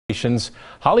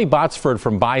Holly Botsford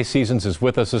from Buy Seasons is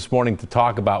with us this morning to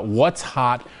talk about what's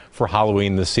hot for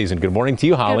Halloween this season. Good morning to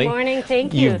you, Holly. Good morning,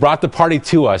 thank you. You've brought the party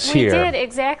to us here. We did,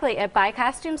 exactly. At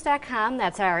buycostumes.com,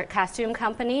 that's our costume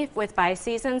company with Buy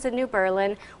Seasons in New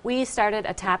Berlin, we started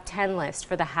a top 10 list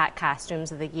for the hot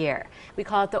costumes of the year. We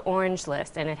call it the Orange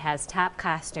List, and it has top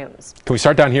costumes. Can we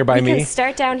start down here by me? We can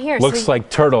start down here. Looks like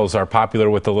turtles are popular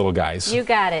with the little guys. You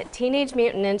got it. Teenage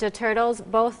Mutant Ninja Turtles,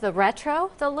 both the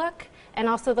retro, the look, and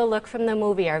also the look from the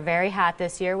movie are very hot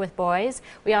this year with boys.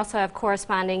 We also have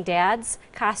corresponding dads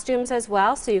costumes as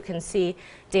well, so you can see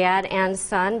dad and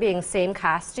son being same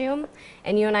costume.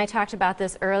 And you and I talked about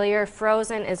this earlier.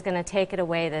 Frozen is going to take it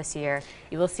away this year.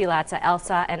 You will see lots of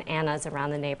Elsa and Annas around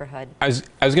the neighborhood. I was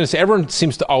going to say, everyone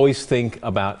seems to always think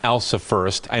about Elsa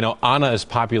first. I know Anna is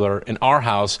popular in our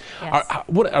house. Yes.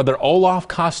 Are there Olaf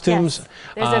costumes? Yes.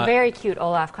 There's a very cute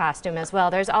Olaf costume as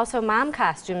well. There's also mom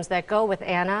costumes that go with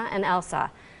Anna and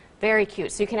Elsa. Very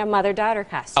cute. So you can have mother-daughter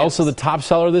costumes. Elsa the top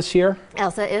seller this year?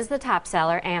 Elsa is the top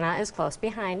seller. Anna is close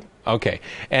behind. Okay.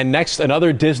 And next,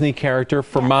 another Disney character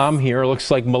for mom here.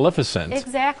 Looks like Maleficent.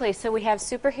 Exactly. So we have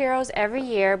superheroes every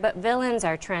year, but villains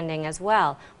are trending as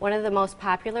well. One of the most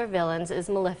popular villains is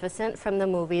Maleficent from the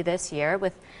movie this year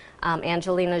with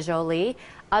Angelina Jolie.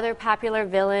 Other popular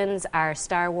villains are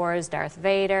Star Wars, Darth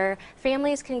Vader.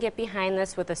 Families can get behind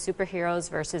this with a superheroes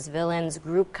versus villains,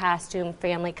 group costume,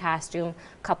 family costume,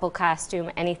 couple costume,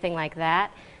 anything like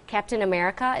that. Captain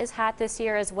America is hot this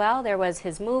year as well. There was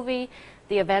his movie.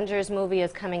 The Avengers movie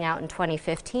is coming out in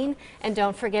 2015. And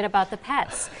don't forget about the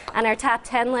pets. On our top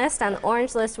 10 list, on the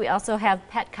Orange List, we also have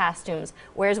pet costumes.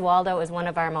 Where's Waldo is one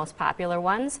of our most popular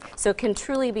ones, so it can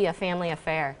truly be a family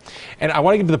affair. And I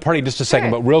want to get to the party in just a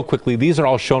second, but real quickly, these are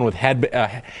all shown with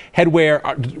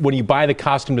headwear. When you buy the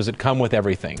costume, does it come with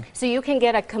everything? So you can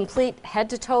get a complete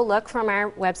head-to-toe look from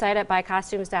our website at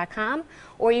buycostumes.com,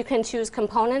 or you can choose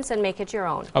components and make it your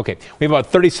own. Okay, we have about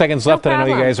 30 seconds left, and I know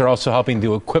you problem. guys are also helping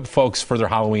to equip folks for their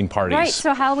Halloween parties. Right,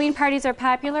 so Halloween parties are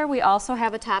popular. We also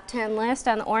have a top 10 list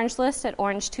on the Orange List at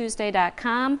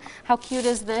orangetuesday.com. How cute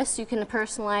is this? You can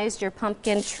personalize your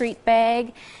pumpkin treat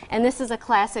bag. And this is a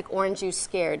classic Orange You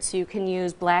Scared, so you can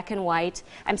use black and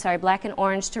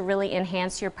orange to really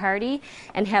enhance your party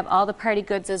and have all the party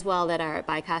goods as well that are at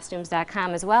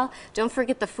buycostumes.com as well. Don't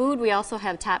forget the food. We also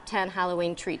have top 10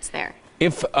 Halloween treats there.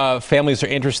 If families are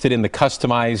interested in the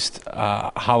customized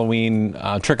Halloween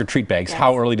trick-or-treat bags,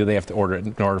 how early do they have to order it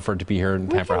in order for it to be here in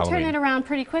time for Halloween? We can turn it around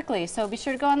pretty quickly, so be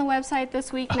sure to go on the website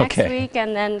this week, next week,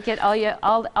 and then get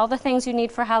all the things you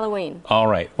need for Halloween. All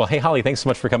right. Well, hey, Holly, thanks so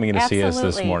much for coming in to see us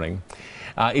this morning.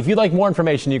 If you'd like more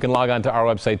information, you can log on to our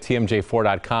website,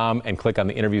 tmj4.com, and click on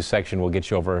the interview section. We'll get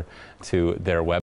you over to their website.